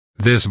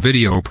This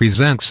video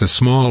presents a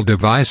small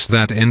device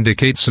that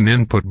indicates an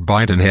input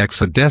byte in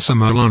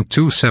hexadecimal on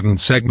two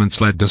 7-segment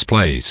LED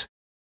displays.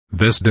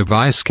 This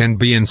device can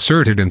be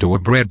inserted into a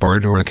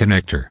breadboard or a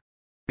connector.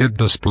 It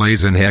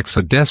displays in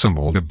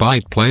hexadecimal the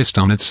byte placed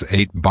on its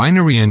 8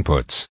 binary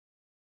inputs.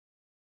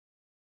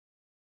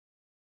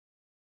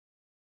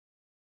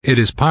 It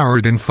is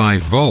powered in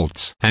 5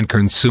 volts and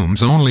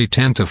consumes only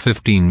 10 to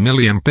 15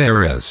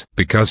 milliamperes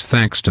because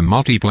thanks to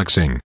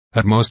multiplexing,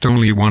 at most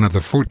only one of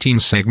the 14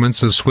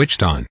 segments is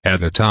switched on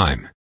at a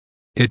time.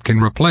 It can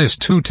replace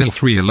 2 till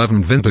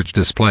 311 vintage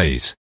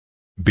displays.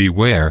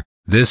 Beware,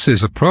 this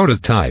is a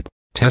prototype,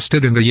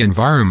 tested in the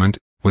environment,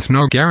 with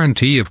no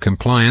guarantee of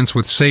compliance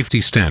with safety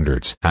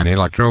standards and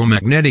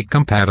electromagnetic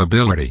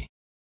compatibility.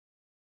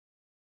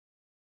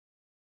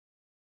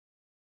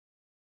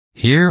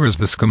 Here is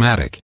the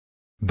schematic.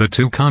 The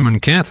two common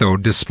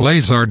cathode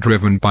displays are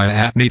driven by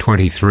a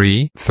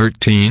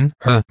ATNI2313,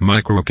 a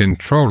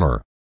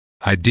microcontroller.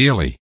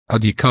 Ideally, a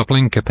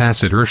decoupling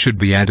capacitor should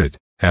be added,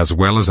 as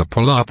well as a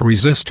pull-up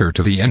resistor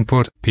to the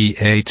input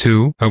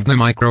PA2 of the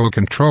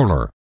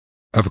microcontroller.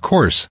 Of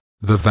course,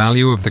 the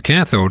value of the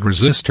cathode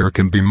resistor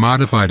can be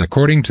modified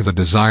according to the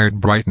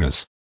desired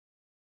brightness.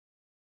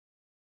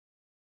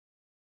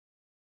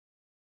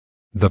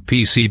 The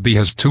PCB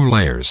has 2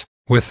 layers,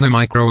 with the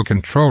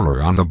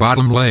microcontroller on the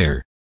bottom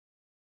layer.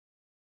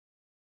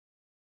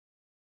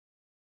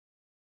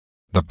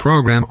 The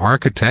program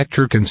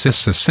architecture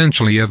consists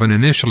essentially of an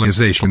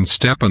initialization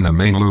step in the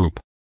main loop.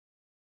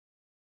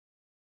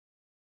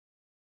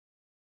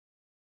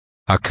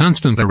 A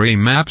constant array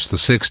maps the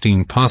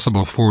 16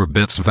 possible 4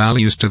 bits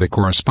values to the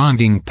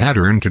corresponding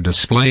pattern to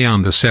display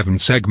on the 7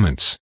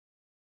 segments.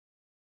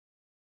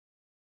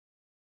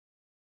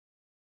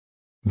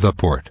 The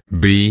port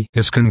B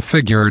is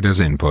configured as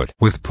input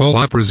with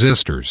pull-up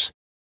resistors.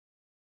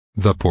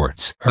 The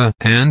ports A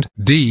and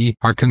D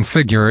are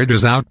configured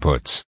as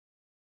outputs.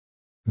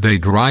 They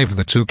drive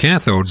the 2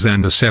 cathodes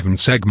and the 7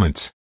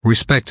 segments,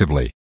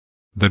 respectively.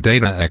 The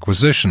data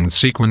acquisition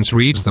sequence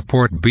reads the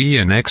port B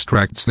and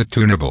extracts the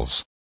 2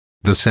 nibbles.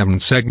 The 7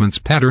 segments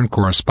pattern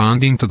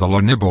corresponding to the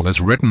low nibble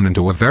is written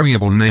into a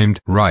variable named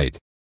right,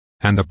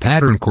 and the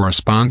pattern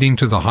corresponding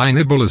to the high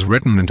nibble is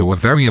written into a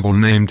variable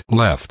named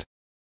left.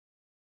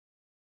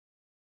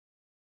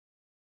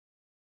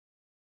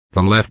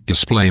 The left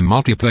display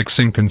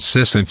multiplexing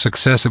consists in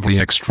successively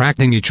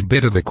extracting each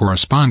bit of the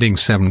corresponding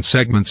 7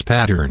 segments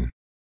pattern.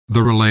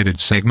 The related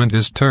segment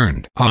is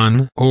turned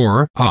on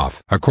or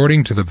off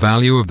according to the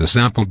value of the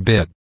sampled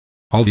bit.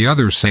 All the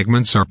other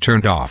segments are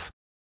turned off.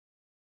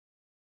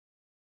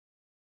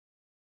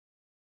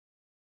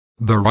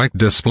 The right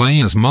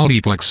display is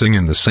multiplexing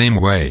in the same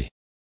way.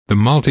 The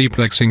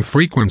multiplexing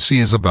frequency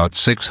is about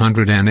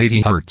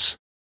 680 Hz.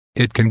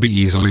 It can be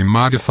easily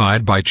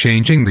modified by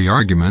changing the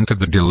argument of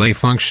the delay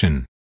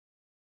function.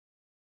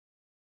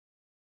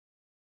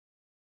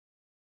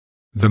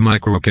 The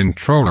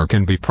microcontroller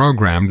can be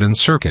programmed in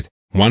circuit,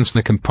 once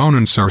the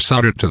components are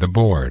soldered to the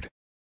board.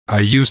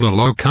 I used a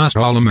low-cost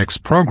All-Mix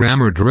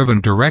programmer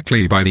driven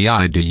directly by the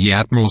IDE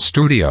Atmel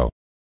Studio.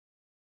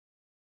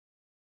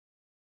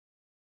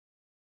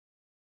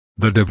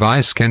 The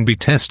device can be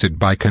tested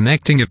by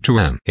connecting it to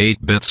an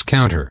 8-bits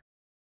counter.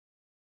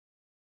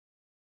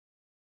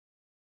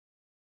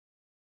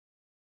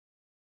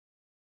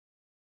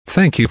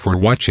 Thank you for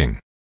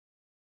watching.